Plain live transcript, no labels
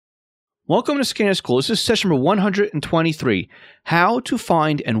Welcome to Scanner School. This is session number 123, how to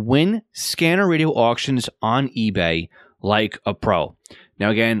find and win scanner radio auctions on eBay like a pro.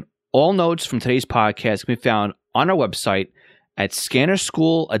 Now again, all notes from today's podcast can be found on our website at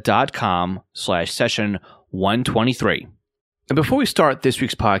scannerschool.com/session 123. And before we start this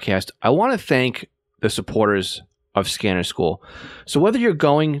week's podcast, I want to thank the supporters of Scanner School. So whether you're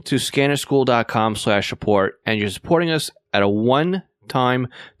going to scannerschool.com/support and you're supporting us at a one-time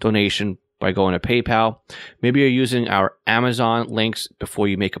donation by going to PayPal, maybe you're using our Amazon links before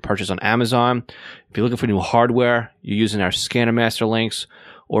you make a purchase on Amazon. If you're looking for new hardware, you're using our Scanner Master links,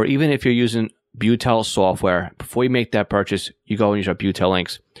 or even if you're using Butel software, before you make that purchase, you go and use our Butel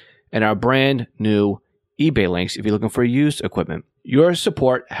links and our brand new eBay links if you're looking for used equipment. Your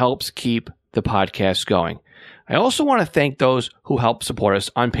support helps keep the podcast going. I also want to thank those who help support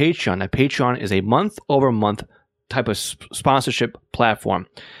us on Patreon. Now, Patreon is a month-over-month type of sponsorship platform.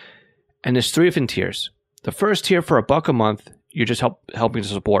 And there's three different tiers. The first tier for $1 a month, you're just helping to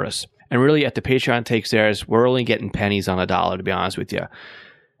support us. And really, at the Patreon takes theirs, we're only getting pennies on a dollar, to be honest with you.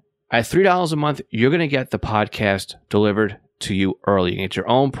 At $3 a month, you're going to get the podcast delivered to you early. You get your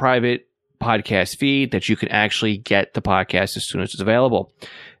own private podcast feed that you can actually get the podcast as soon as it's available.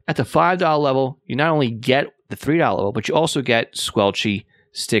 At the $5 level, you not only get the $3 level, but you also get Squelchy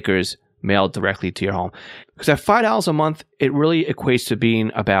stickers mailed directly to your home. Because at $5 a month, it really equates to being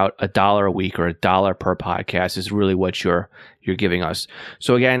about $1 a week or $1 per podcast is really what you're giving us.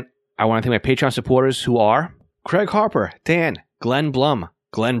 So again, I want to thank my Patreon supporters who are Craig Harper, Dan, Glenn Blum,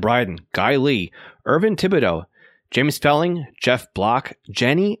 Glenn Bryden, Guy Lee, Irvin Thibodeau, James Felling, Jeff Block,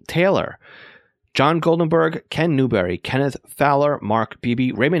 Jenny Taylor, John Goldenberg, Ken Newberry, Kenneth Fowler, Mark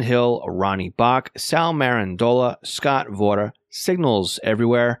Beebe, Raymond Hill, Ronnie Bach, Sal Marandola, Scott Vorder, Signals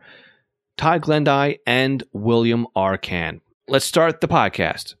Everywhere, Todd Glendy, and William R. Can. Let's start the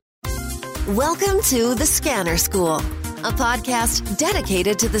podcast. Welcome to The Scanner School, a podcast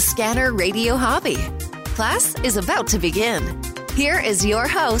dedicated to the scanner radio hobby. Class is about to begin. Here is your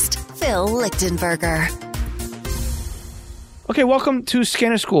host, Phil Lichtenberger. Okay, welcome to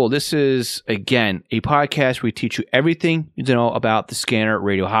Scanner School. This is, again, a podcast where we teach you everything you need to know about the scanner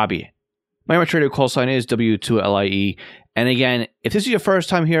radio hobby. My amateur radio call sign is W2LIE. And again, if this is your first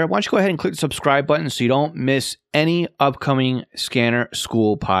time here, why don't you go ahead and click the subscribe button so you don't miss any upcoming Scanner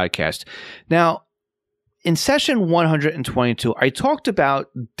School podcast. Now, in session 122, I talked about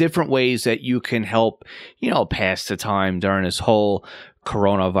different ways that you can help, pass the time during this whole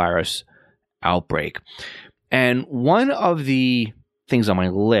coronavirus outbreak. And one of the things on my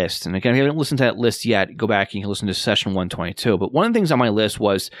list, and again, if you haven't listened to that list yet, go back and you can listen to session 122. But one of the things on my list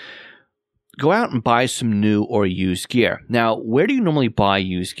was go out and buy some new or used gear. Now, where do you normally buy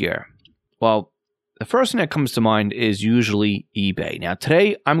used gear? Well, the first thing that comes to mind is usually eBay. Now,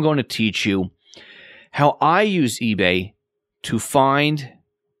 today I'm going to teach you how I use eBay to find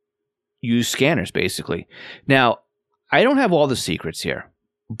used scanners, basically. Now, I don't have all the secrets here,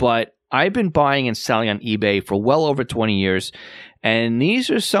 but I've been buying and selling on eBay for well over 20 years, and these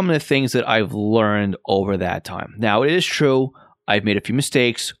are some of the things that I've learned over that time. Now, it is true, I've made a few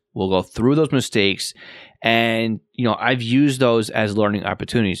mistakes. We'll go through those mistakes, and I've used those as learning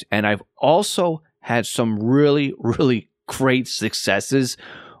opportunities, and I've also had some really, really great successes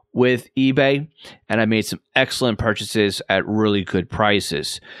with eBay, and I made some excellent purchases at really good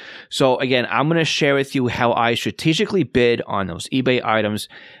prices. So again, I'm going to share with you how I strategically bid on those eBay items,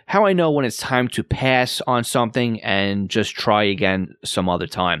 how I know when it's time to pass on something and just try again some other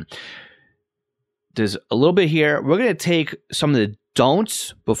time. There's a little bit here. We're going to take some of the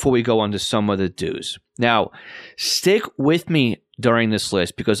don'ts before we go on to some of the do's. Now, stick with me during this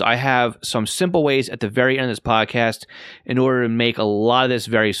list because I have some simple ways at the very end of this podcast in order to make a lot of this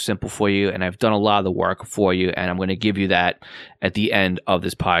very simple for you, and I've done a lot of the work for you, and I'm going to give you that at the end of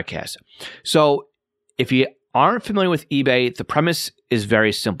this podcast. So, if you aren't familiar with eBay, the premise is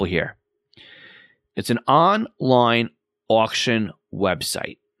very simple here. It's an online auction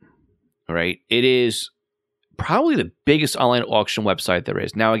website, all right? It is probably the biggest online auction website there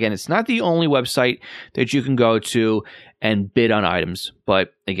is. Now, again, it's not the only website that you can go to and bid on items,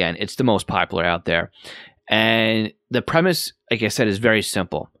 but again, it's the most popular out there. And the premise, like I said, is very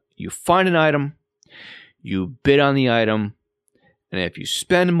simple. You find an item, you bid on the item, and if you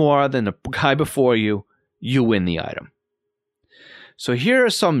spend more than the guy before you, you win the item. So here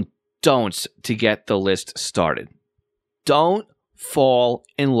are some don'ts to get the list started. Don't fall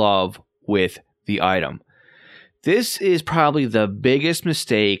in love with the item. This is probably the biggest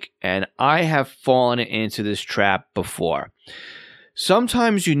mistake, and I have fallen into this trap before.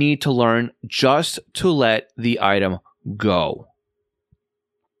 Sometimes you need to learn just to let the item go.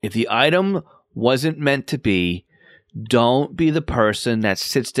 If the item wasn't meant to be, don't be the person that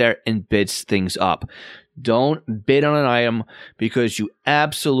sits there and bids things up. Don't bid on an item because you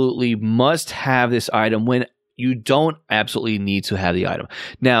absolutely must have this item when you don't absolutely need to have the item.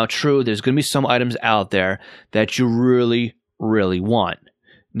 Now, true, there's going to be some items out there that you really, really want.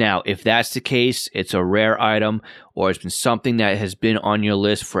 Now, if that's the case, it's a rare item or it's been something that has been on your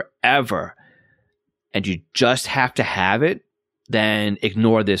list forever and you just have to have it, then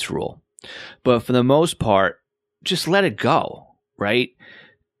ignore this rule. But for the most part, just let it go, right?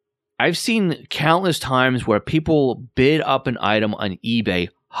 I've seen countless times where people bid up an item on eBay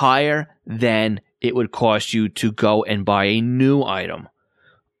higher than it would cost you to go and buy a new item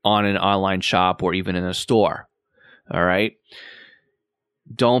on an online shop or even in a store. All right?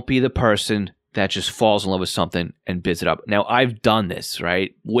 Don't be the person that just falls in love with something and bids it up. Now, I've done this,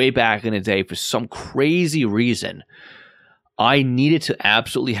 right? Way back in the day, for some crazy reason, I needed to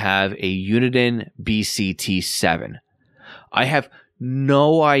absolutely have a Uniden BCT7. I have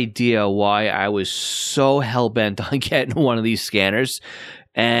no idea why I was so hell-bent on getting one of these scanners,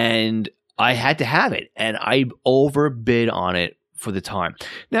 and I had to have it, and I overbid on it for the time.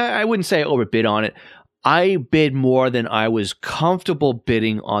 Now, I wouldn't say I overbid on it. I bid more than I was comfortable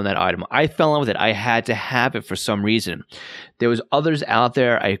bidding on that item. I fell in love with it. I had to have it for some reason. There was others out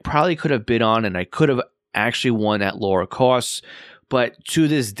there I probably could have bid on, and I could have actually won at lower costs. But to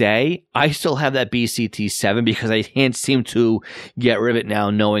this day, I still have that BCT7 because I can't seem to get rid of it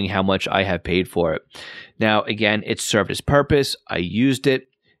now, knowing how much I have paid for it. Now, again, it served its purpose. I used it.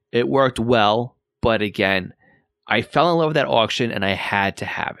 It worked well. But again, I fell in love with that auction and I had to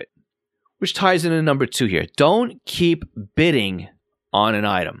have it. Which ties into number 2 here. Don't keep bidding on an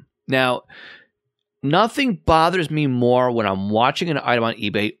item. Now, nothing bothers me more when I'm watching an item on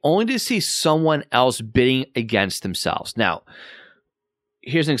eBay only to see someone else bidding against themselves. Now,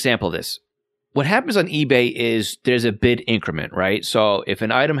 here's an example of this. What happens on eBay is there's a bid increment, right? So if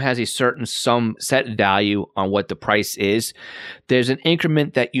an item has a certain sum set value on what the price is, there's an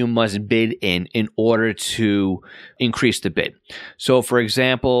increment that you must bid in order to increase the bid. So for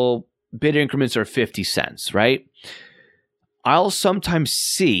example, bid increments are 50 cents, right? I'll sometimes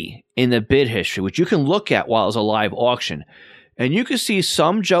see in the bid history, which you can look at while it's a live auction, and you can see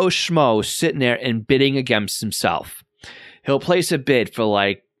some Joe Schmo sitting there and bidding against himself. He'll place a bid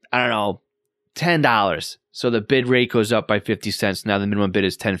for $10. So the bid rate goes up by 50 cents. Now the minimum bid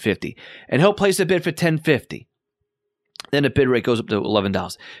is $10.50. And he'll place a bid for $10.50. Then the bid rate goes up to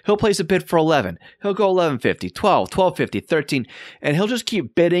 $11. He'll place a bid for $11. He'll go $11.50, $12, $12.50, $13, and he'll just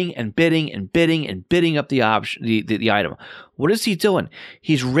keep bidding and bidding and bidding and bidding up the option, the item. What is he doing?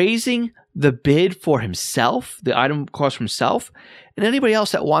 He's raising the bid for himself, the item cost for himself, and anybody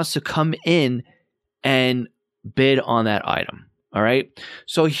else that wants to come in and bid on that item. All right.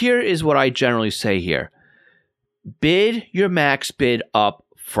 So here is what I generally say here. Bid your max bid up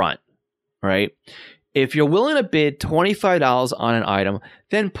front. All right. If you're willing to bid $25 on an item,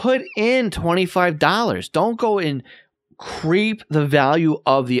 then put in $25. Don't go and creep the value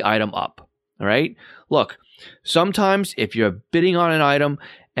of the item up. All right. Look, sometimes if you're bidding on an item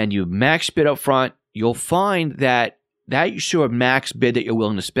and you max bid up front, you'll find that is your max bid that you're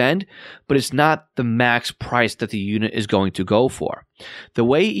willing to spend, but it's not the max price that the unit is going to go for. The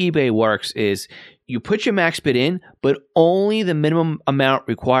way eBay works is you put your max bid in, but only the minimum amount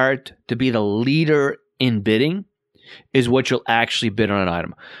required to be the leader in bidding is what you'll actually bid on an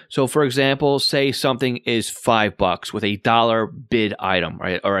item. So for example, say something is $5 with a $1 bid item,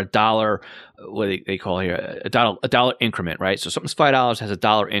 right? Or a $1, what they call here, a dollar increment, right? So something's $5 has a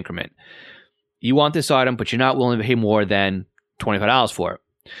 $1 increment. You want this item, but you're not willing to pay more than $25 for it.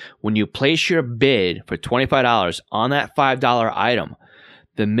 When you place your bid for $25 on that $5 item,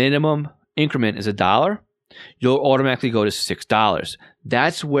 the minimum increment is $1. You'll automatically go to $6.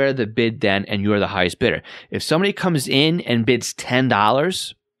 That's where the bid then, and you're the highest bidder. If somebody comes in and bids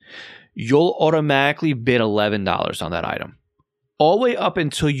 $10, you'll automatically bid $11 on that item, all the way up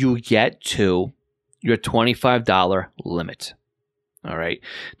until you get to your $25 limit. All right.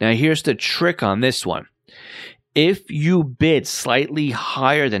 Now, here's the trick on this one. If you bid slightly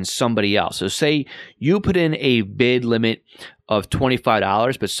higher than somebody else, so say you put in a bid limit of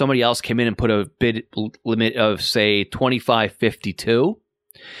 $25, but somebody else came in and put a bid limit of, say, $25.52,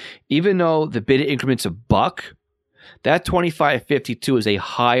 even though the bid increment's $1, that $25.52 is a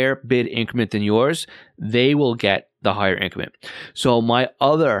higher bid increment than yours. They will get the higher increment. So my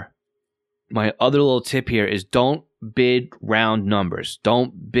other little tip here is don't bid round numbers.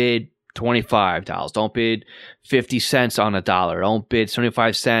 Don't bid $25. Don't bid 50 cents on a dollar. Don't bid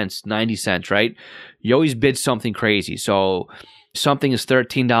 75 cents, 90 cents, right? You always bid something crazy. So something is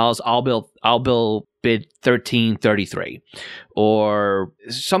 $13, I'll bid $13.33, or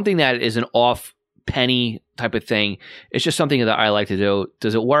something that is an off penny type of thing. It's just something that I like to do.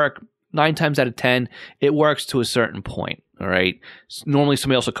 Does it work? 9 times out of 10, it works to a certain point. All right. Normally,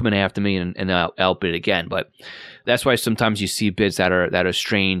 somebody else will come in after me and I'll bid again. But that's why sometimes you see bids that are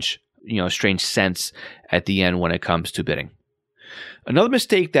strange, strange cents at the end when it comes to bidding. Another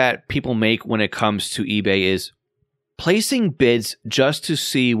mistake that people make when it comes to eBay is placing bids just to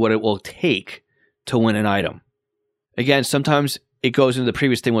see what it will take to win an item. Again, sometimes it goes into the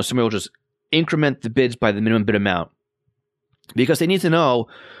previous thing where somebody will just increment the bids by the minimum bid amount because they need to know,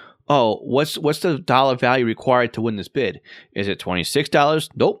 what's the dollar value required to win this bid? Is it $26?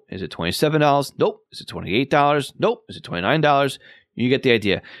 Nope. Is it $27? Nope. Is it $28? Nope. Is it $29? You get the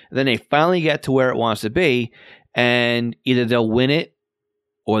idea. And then they finally get to where it wants to be, and either they'll win it,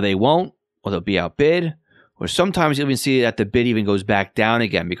 or they won't, or they'll be outbid, or sometimes you'll even see that the bid even goes back down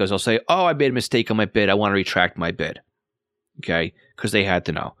again because they'll say, I made a mistake on my bid. I want to retract my bid. Okay? Because they had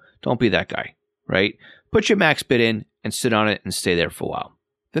to know. Don't be that guy, right? Put your max bid in and sit on it and stay there for a while.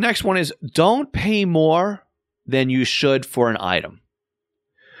 The next one is don't pay more than you should for an item,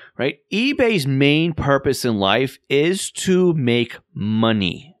 right? eBay's main purpose in life is to make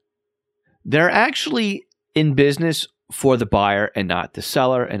money. They're actually in business for the buyer and not the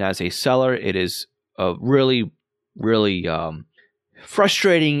seller. And as a seller, it is a really, really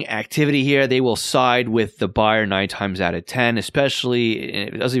frustrating activity here. They will side with the buyer 9 times out of 10, especially,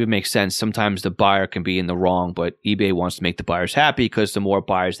 it doesn't even make sense. Sometimes the buyer can be in the wrong, but eBay wants to make the buyers happy because the more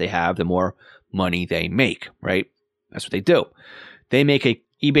buyers they have, the more money they make, right? That's what they do.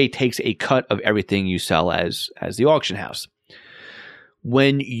 eBay takes a cut of everything you sell as the auction house.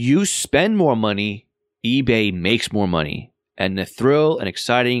 When you spend more money, eBay makes more money, and the thrill and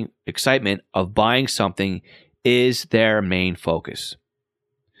excitement of buying something is their main focus.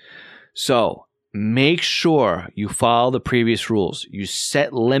 So make sure you follow the previous rules. You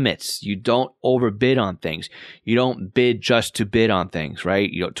set limits. You don't overbid on things. You don't bid just to bid on things,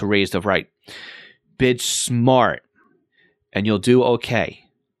 right? To raise the right. Bid smart, and you'll do okay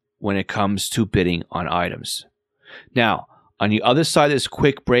when it comes to bidding on items. Now, on the other side of this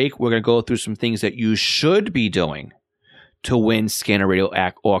quick break, we're going to go through some things that you should be doing to win Scanner Radio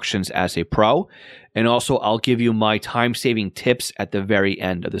auctions as a pro. And also, I'll give you my time-saving tips at the very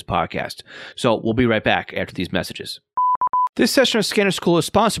end of this podcast. So we'll be right back after these messages. This session of Scanner School is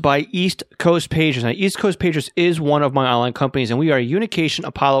sponsored by East Coast Pagers. Now, East Coast Pagers is one of my online companies, and we are a Unication,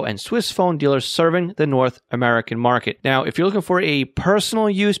 Apollo, and Swiss phone dealers serving the North American market. Now, if you're looking for a personal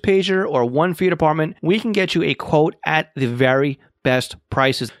use pager or one for your department, we can get you a quote at the very best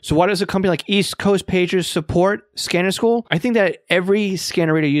prices. So why does a company like East Coast Pagers support Scanner School? I think that every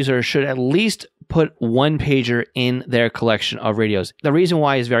Scanner Radio user should at least put one pager in their collection of radios. The reason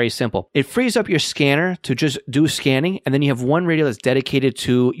why is very simple. It frees up your scanner to just do scanning, and then you have one radio that's dedicated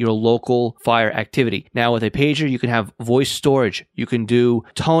to your local fire activity. Now, with a pager, you can have voice storage. You can do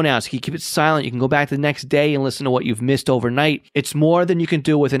tone outs. You can keep it silent. You can go back the next day and listen to what you've missed overnight. It's more than you can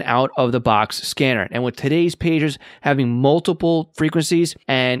do with an out-of-the-box scanner. And with today's pagers having multiple frequencies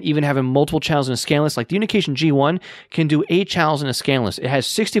and even having multiple channels in a scan list, like the Unication G1 can do 8 channels in a scan list. It has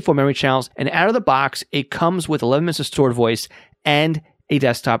 64 memory channels, and out of the box, it comes with 11 minutes of stored voice and a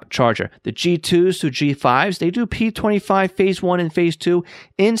desktop charger. The G2s to G5s, they do P25 Phase 1 and Phase 2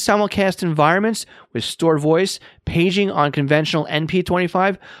 in simulcast environments with stored voice, paging on conventional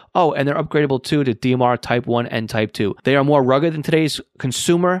NP25. Oh, and they're upgradable too to DMR Type 1 and Type 2. They are more rugged than today's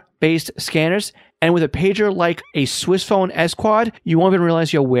consumer-based scanners. And with a pager like a Swiss phone S-Quad, you won't even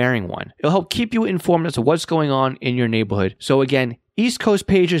realize you're wearing one. It'll help keep you informed as to what's going on in your neighborhood. So again,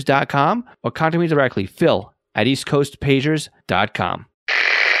 eastcoastpagers.com or contact me directly, Phil at eastcoastpagers.com.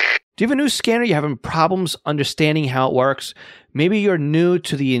 Do you have a new scanner? You're having problems understanding how it works? Maybe you're new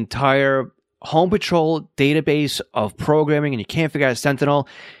to the entire Home Patrol database of programming and you can't figure out Sentinel.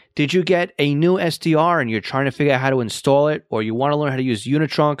 Did you get a new SDR and you're trying to figure out how to install it? Or you want to learn how to use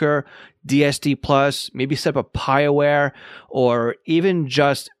Unitrunker, DSD+, maybe set up a PieAware, or even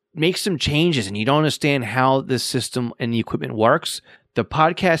just make some changes and you don't understand how the system and the equipment works? The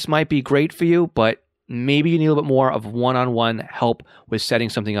podcast might be great for you, but maybe you need a little bit more of one-on-one help with setting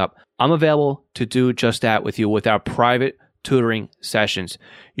something up. I'm available to do just that with you with our private tutoring sessions.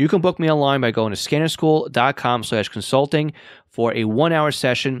 You can book me online by going to scannerschool.com/consulting for a 1-hour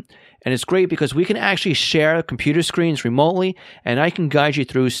session. And it's great because we can actually share computer screens remotely, and I can guide you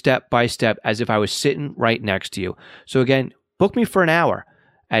through step by step as if I was sitting right next to you. So again, book me for an hour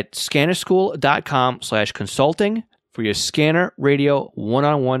at scannerschool.com/consulting for your Scanner Radio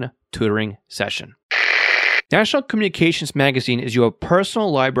one-on-one tutoring session. National Communications Magazine is your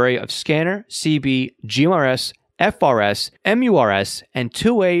personal library of scanner, CB, GMRS, FRS, MURS, and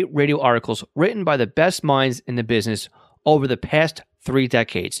two-way radio articles written by the best minds in the business over the past 3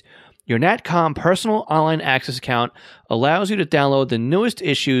 decades. Your NatCom personal online access account allows you to download the newest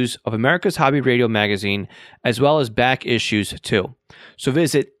issues of America's Hobby Radio magazine, as well as back issues too. So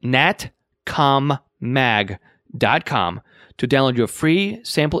visit natcommag.com to download your free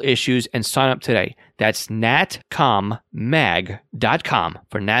sample issues and sign up today. That's natcommag.com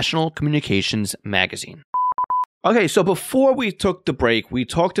for National Communications Magazine. Okay, so before we took the break, we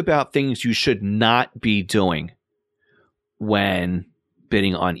talked about things you should not be doing when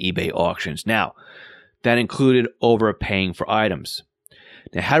bidding on eBay auctions. Now, that included overpaying for items.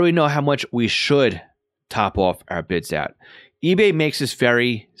 Now, how do we know how much we should top off our bids at? eBay makes this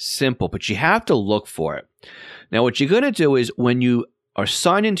very simple, but you have to look for it. Now, what you're going to do is when you are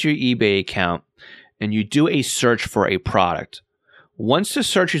signed into your eBay account and you do a search for a product, once the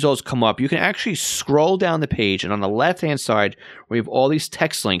search results come up, you can actually scroll down the page, and on the left-hand side, where you have all these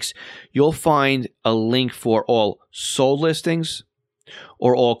text links, you'll find a link for all sold listings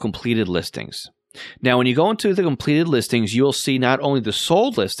or all completed listings. Now, when you go into the completed listings, you'll see not only the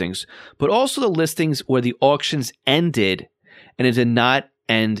sold listings, but also the listings where the auctions ended and it did not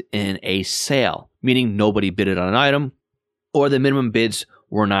end in a sale, meaning nobody bidded on an item or the minimum bids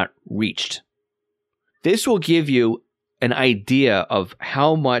were not reached. This will give you an idea of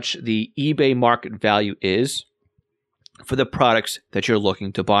how much the eBay market value is for the products that you're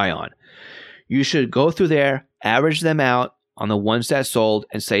looking to buy on. You should go through there, average them out on the ones that sold,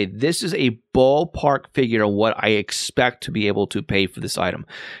 and say, this is a ballpark figure of what I expect to be able to pay for this item.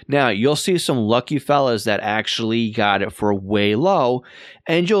 Now, you'll see some lucky fellas that actually got it for way low,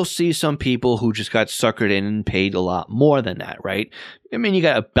 and you'll see some people who just got suckered in and paid a lot more than that, right? I mean, you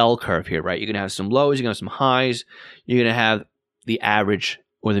got a bell curve here, right? You're going to have some lows, you're going to have some highs, you're going to have the average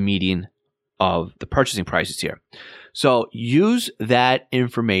or the median of the purchasing prices here. So use that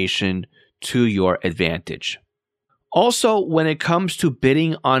information to your advantage. Also, when it comes to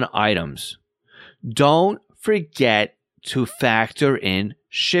bidding on items, don't forget to factor in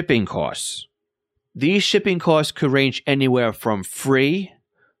shipping costs. These shipping costs could range anywhere from free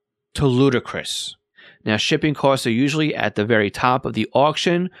to ludicrous. Now, shipping costs are usually at the very top of the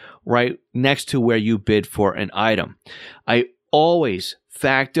auction, right next to where you bid for an item. I always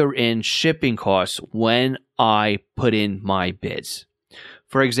factor in shipping costs when I put in my bids.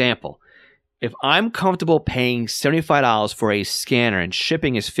 For example, if I'm comfortable paying $75 for a scanner and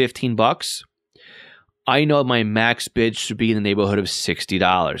shipping is $15, I know my max bid should be in the neighborhood of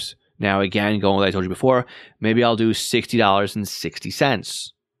 $60. Now, again, going with what I told you before, maybe I'll do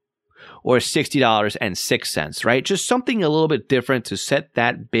 $60.60 or $60.06, right? Just something a little bit different to set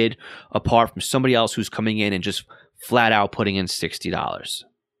that bid apart from somebody else who's coming in and just flat out putting in $60.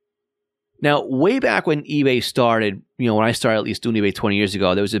 Now, way back when eBay started, when I started at least doing eBay 20 years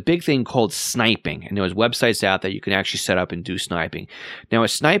ago, there was a big thing called sniping. And there was websites out that you can actually set up and do sniping. Now, what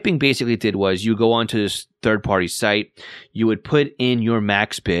sniping basically did was you go onto this third-party site, you would put in your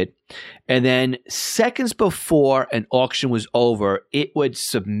max bid, and then seconds before an auction was over, it would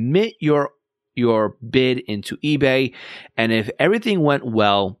submit your bid into eBay. And if everything went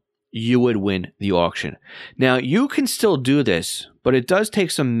well, you would win the auction. Now, you can still do this, but it does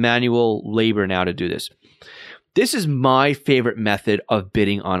take some manual labor now to do this. This is my favorite method of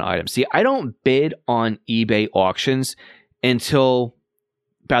bidding on items. See, I don't bid on eBay auctions until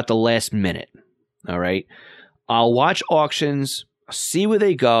about the last minute, all right? I'll watch auctions, see where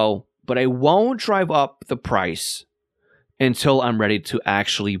they go, but I won't drive up the price until I'm ready to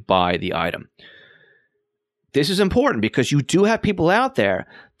actually buy the item. This is important because you do have people out there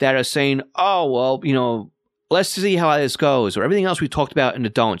that are saying, oh, well, let's see how this goes, or everything else we talked about in the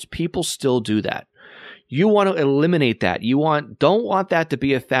don'ts. People still do that. You want to eliminate that. Don't want that to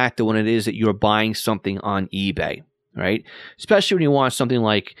be a factor when it is that you're buying something on eBay, right? Especially when you want something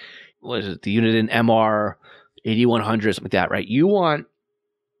like, the Uniden MR 8100, something like that, right? You want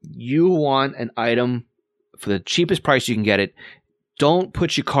an item for the cheapest price you can get it. Don't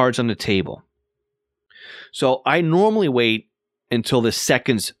put your cards on the table. So I normally wait until the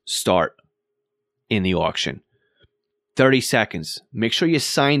seconds start in the auction. 30 seconds. Make sure you're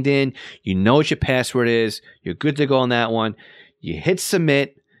signed in. You know what your password is. You're good to go on that one. You hit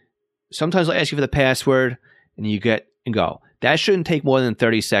submit. Sometimes I'll ask you for the password and you get and go. That shouldn't take more than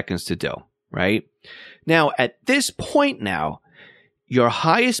 30 seconds to do, right? Now, at this point now, your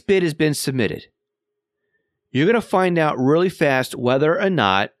highest bid has been submitted. You're going to find out really fast whether or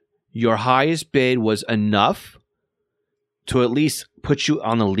not your highest bid was enough to at least put you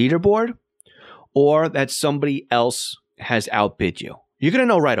on the leaderboard, or that somebody else has outbid you. You're going to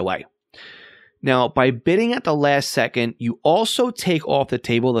know right away. Now, by bidding at the last second, you also take off the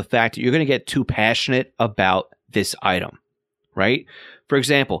table the fact that you're going to get too passionate about this item, right? For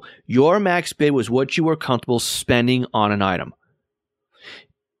example, your max bid was what you were comfortable spending on an item.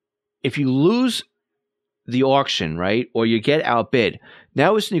 If you lose the auction, right, or you get outbid,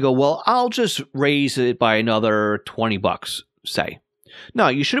 now it's when you go, well, I'll just raise it by another $20, say. No,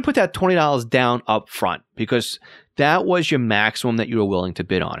 you should have put that $20 down up front because that was your maximum that you were willing to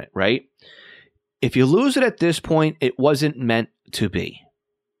bid on it, right? If you lose it at this point, it wasn't meant to be.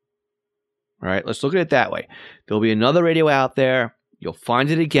 All right, let's look at it that way. There'll be another radio out there. You'll find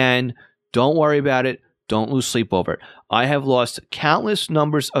it again. Don't worry about it. Don't lose sleep over it. I have lost countless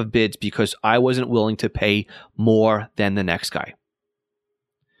numbers of bids because I wasn't willing to pay more than the next guy.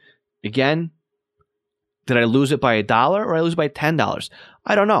 Again, did I lose it by $1 or I lose it by $10?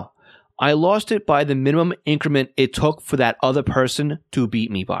 I don't know. I lost it by the minimum increment it took for that other person to beat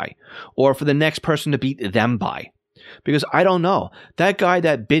me by, or for the next person to beat them by. Because I don't know. That guy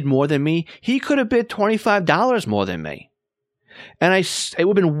that bid more than me, he could have bid $25 more than me. And it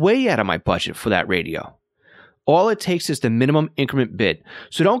would have been way out of my budget for that radio. All it takes is the minimum increment bid.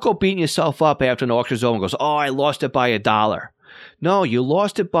 So don't go beating yourself up after an auction's over and goes, oh, I lost it by $1. No, you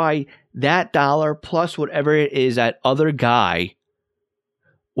lost it by that dollar plus whatever it is that other guy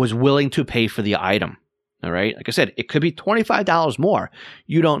was willing to pay for the item. All right? Like I said, it could be $25 more.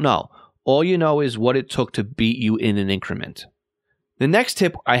 You don't know. All you know is what it took to beat you in an increment. The next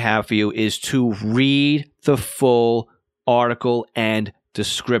tip I have for you is to read the full article and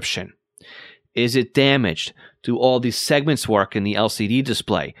description. Is it damaged? Do all these segments work in the LCD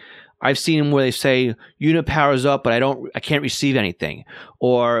display? I've seen them where they say unit powers up, but I can't receive anything,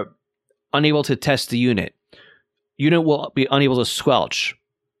 or unable to test the unit. Unit will be unable to squelch,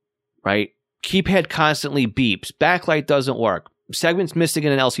 right? Keypad constantly beeps. Backlight doesn't work. Segments missing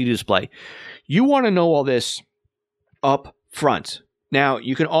in an LCD display. You want to know all this up front. Now,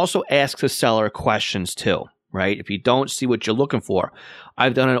 you can also ask the seller questions too, right? If you don't see what you're looking for,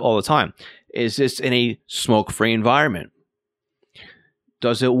 I've done it all the time. Is this in a smoke-free environment?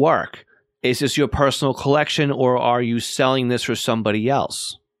 Does it work? Is this your personal collection, or are you selling this for somebody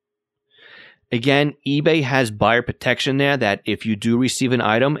else? Again, eBay has buyer protection there that if you do receive an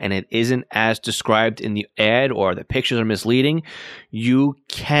item and it isn't as described in the ad or the pictures are misleading, you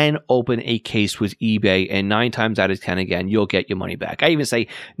can open a case with eBay, and 9 times out of 10, again, you'll get your money back. I even say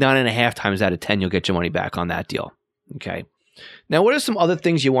 9.5 times out of 10, you'll get your money back on that deal. Okay. Now, what are some other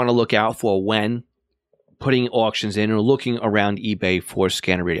things you want to look out for when putting auctions in or looking around eBay for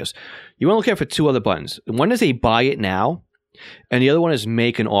scanner radios? You want to look out for 2 other buttons. One is a buy it now, and the other one is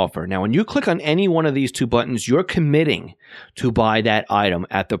make an offer. Now, when you click on any one of these 2 buttons, you're committing to buy that item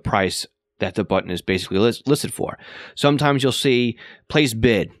at the price that the button is basically listed for. Sometimes you'll see place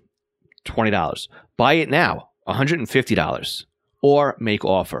bid, $20. Buy it now, $150. Or make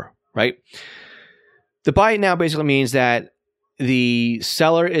offer, right? The buy it now basically means that the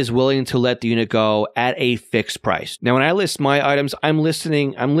seller is willing to let the unit go at a fixed price. Now, when I list my items, I'm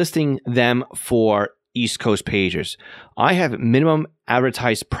listing them for East Coast pagers. I have minimum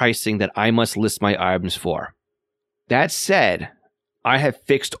advertised pricing that I must list my items for. That said, I have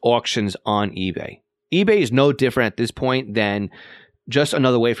fixed auctions on eBay. eBay is no different at this point than just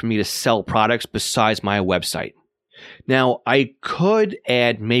another way for me to sell products besides my website. Now, I could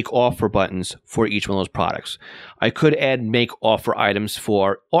add make offer buttons for each one of those products. I could add make offer items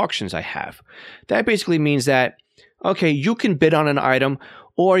for auctions I have. That basically means that, okay, you can bid on an item,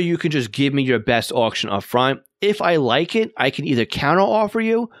 or you can just give me your best auction up front. If I like it, I can either counter offer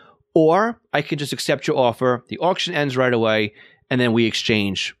you, or I can just accept your offer. The auction ends right away, and then we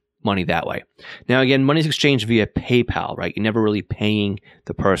exchange money that way. Now, again, money's exchanged via PayPal, right? You're never really paying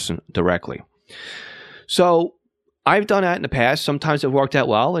the person directly. So I've done that in the past. Sometimes it worked out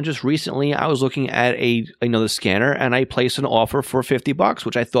well. And just recently, I was looking at another scanner, and I placed an offer for $50,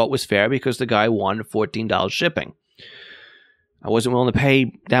 which I thought was fair because the guy wanted $14 shipping. I wasn't willing to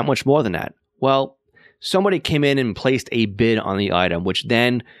pay that much more than that. Well, somebody came in and placed a bid on the item, which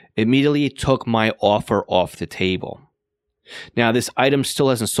then immediately took my offer off the table. Now, this item still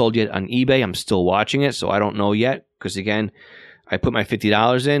hasn't sold yet on eBay. I'm still watching it, so I don't know yet because, again, I put my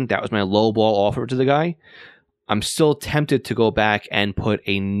 $50 in. That was my lowball offer to the guy. I'm still tempted to go back and put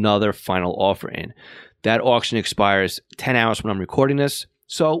another final offer in. That auction expires 10 hours when I'm recording this,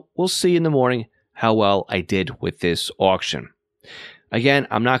 so we'll see in the morning how well I did with this auction. Again,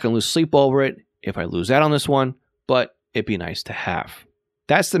 I'm not going to lose sleep over it if I lose out on this one, but it'd be nice to have.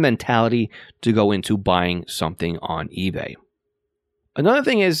 That's the mentality to go into buying something on eBay. Another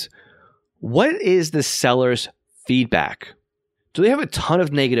thing is, What is the seller's feedback? Do they have a ton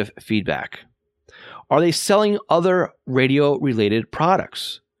of negative feedback? Are they selling other radio-related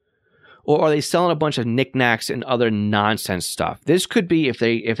products? Or are they selling a bunch of knickknacks and other nonsense stuff? This could be if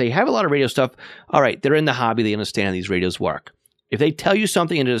they have a lot of radio stuff, all right, they're in the hobby, they understand how these radios work. If they tell you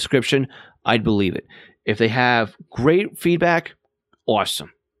something in the description, I'd believe it. If they have great feedback,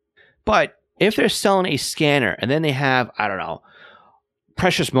 awesome. But if they're selling a scanner and then they have, I don't know,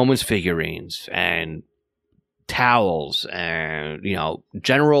 Precious Moments figurines and towels and,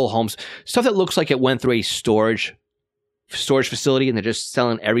 general homes, stuff that looks like it went through a storage facility and they're just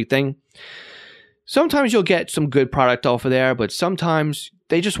selling everything. Sometimes you'll get some good product off of there, but sometimes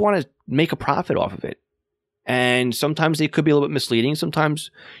they just want to make a profit off of it. And sometimes they could be a little bit misleading. Sometimes,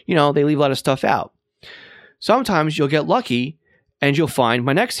 they leave a lot of stuff out. Sometimes you'll get lucky and you'll find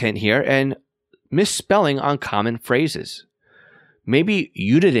my next hint here and misspelling on common phrases. Maybe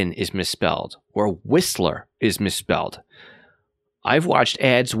Uniden is misspelled or Whistler is misspelled. I've watched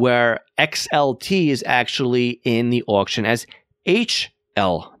ads where XLT is actually in the auction as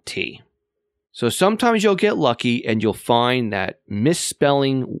HLT. So sometimes you'll get lucky and you'll find that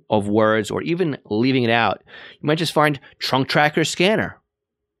misspelling of words or even leaving it out. You might just find Trunk Tracker Scanner.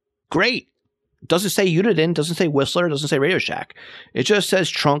 Great. Doesn't say Uniden, doesn't say Whistler, doesn't say Radio Shack. It just says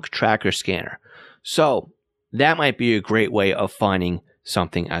Trunk Tracker Scanner. So that might be a great way of finding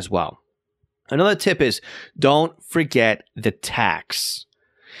something as well. Another tip is don't forget the tax.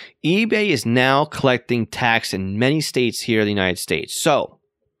 eBay is now collecting tax in many states here in the United States. So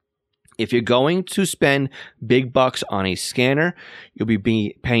if you're going to spend big bucks on a scanner, you'll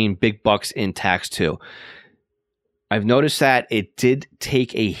be paying big bucks in tax too. I've noticed that it did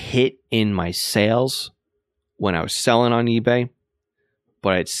take a hit in my sales when I was selling on eBay,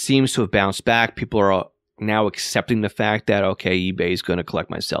 but it seems to have bounced back. People are now accepting the fact that, okay, eBay is going to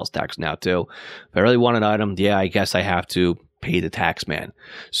collect my sales tax now too. If I really want an item, yeah, I guess I have to pay the tax man.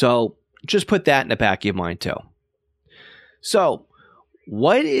 So just put that in the back of your mind too. So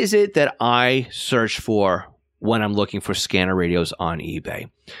what is it that I search for when I'm looking for scanner radios on eBay?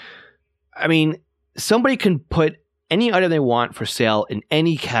 I mean, somebody can put any item they want for sale in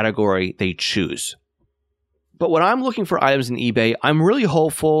any category they choose. But when I'm looking for items in eBay, I'm really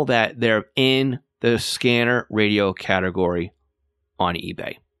hopeful that they're in the scanner radio category on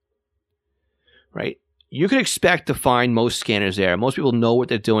eBay, right? You can expect to find most scanners there. Most people know what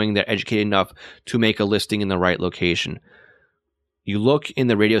they're doing. They're educated enough to make a listing in the right location. You look in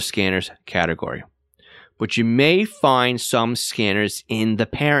the radio scanners category, but you may find some scanners in the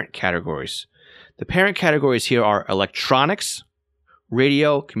parent categories. The parent categories here are electronics,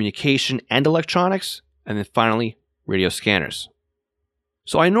 radio, communication, and electronics, and then finally, radio scanners.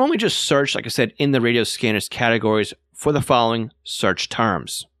 So I normally just search, like I said, in the radio scanners categories for the following search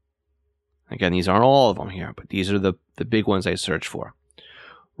terms. Again, these aren't all of them here, but these are the big ones I search for.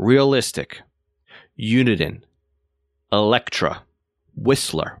 Realistic, Uniden, Electra,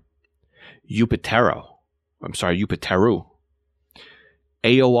 Whistler, Upiteru,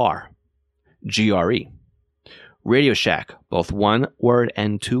 AOR, GRE, Radio Shack, both one word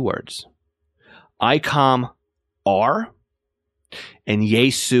and two words, ICOM R, and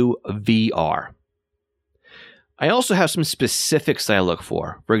Yaesu VR. I also have some specifics that I look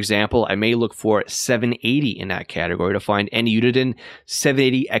for. For example, I may look for 780 in that category to find any Uniden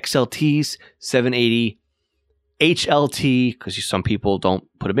 780 XLTs, 780 HLT, because some people don't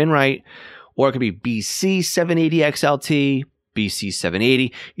put them in right, or it could be BC 780 XLT, BC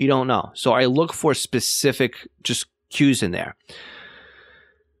 780. You don't know. So I look for specific just cues in there.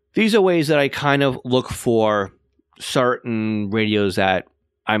 These are ways that I kind of look for certain radios that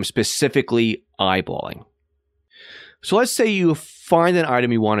I'm specifically eyeballing. So let's say you find an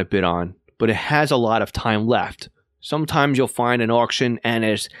item you want to bid on, but it has a lot of time left. Sometimes you'll find an auction and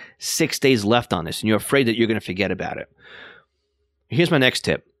there's 6 days left on this and you're afraid that you're going to forget about it. Here's my next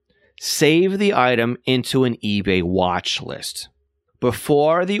tip. Save the item into an eBay watch list.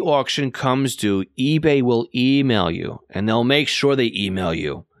 Before the auction comes due, eBay will email you, and they'll make sure they email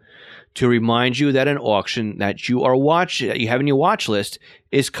you to remind you that an auction that you have in your watch list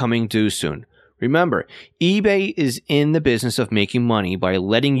is coming due soon. Remember, eBay is in the business of making money by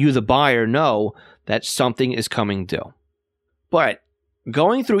letting you, the buyer, know that something is coming due. But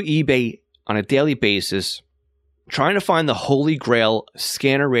going through eBay on a daily basis, trying to find the holy grail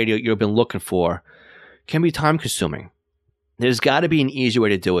scanner radio you've been looking for can be time consuming. There's got to be an easy way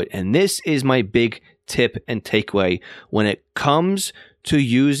to do it. And this is my big tip and takeaway when it comes to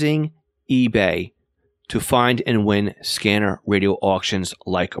using eBay to find and win scanner radio auctions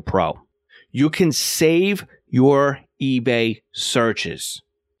like a pro. You can save your eBay searches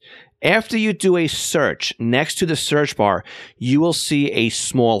After you do a search, next to the search bar, you will see a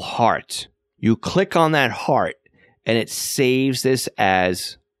small heart. You click on that heart, and it saves this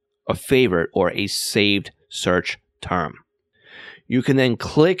as a favorite or a saved search term. You can then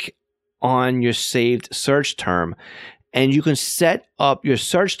click on your saved search term, and you can set up your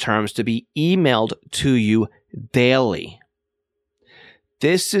search terms to be emailed to you daily.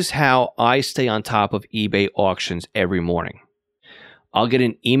 This is how I stay on top of eBay auctions every morning. I'll get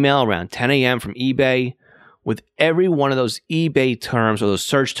an email around 10 a.m. from eBay with every one of those eBay terms or those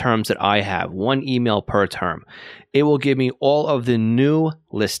search terms that I have, one email per term. It will give me all of the new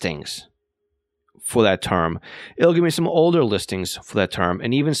listings for that term. It'll give me some older listings for that term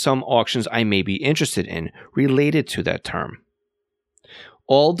and even some auctions I may be interested in related to that term.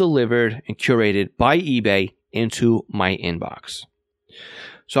 All delivered and curated by eBay into my inbox.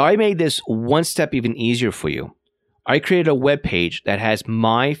 So I made this one step even easier for you. I created a web page that has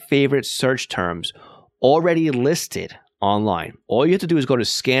my favorite search terms already listed online. All you have to do is go to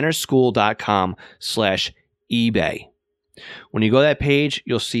scannerschool.com/eBay. When you go to that page,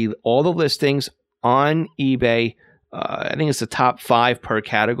 you'll see all the listings on eBay. I think it's the top 5 per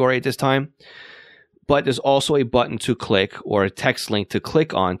category at this time. But there's also a button to click or a text link to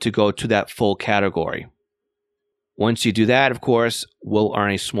click on to go to that full category. Once you do that, of course, we'll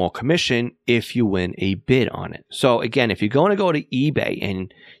earn a small commission if you win a bid on it. So again, if you're going to go to eBay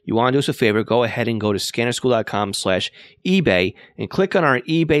and you want to do us a favor, go ahead and go to scannerschool.com/eBay and click on our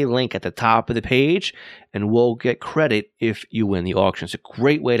eBay link at the top of the page, and we'll get credit if you win the auction. It's a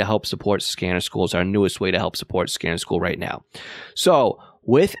great way to help support Scanner School. It's our newest way to help support Scanner School right now. So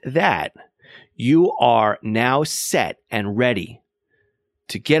with that, you are now set and ready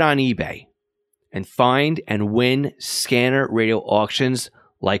to get on eBay and find and win scanner radio auctions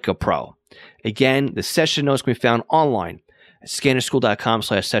like a pro. Again, the session notes can be found online at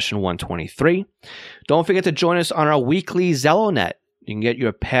scannerschool.com/session123. Don't forget to join us on our weekly ZelloNet. You can get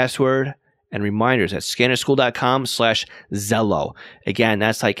your password and reminders at scannerschool.com/Zello. Again,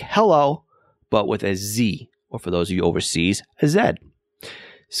 that's like hello, but with a Z, or for those of you overseas, a Z.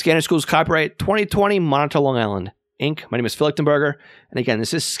 Scanner School's copyright 2020, Monitor, Long Island, Inc. My name is Phil Lichtenberger, and again,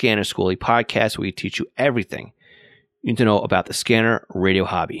 this is Scanner School, a podcast where we teach you everything you need to know about the scanner radio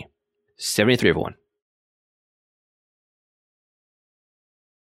hobby. 73, everyone.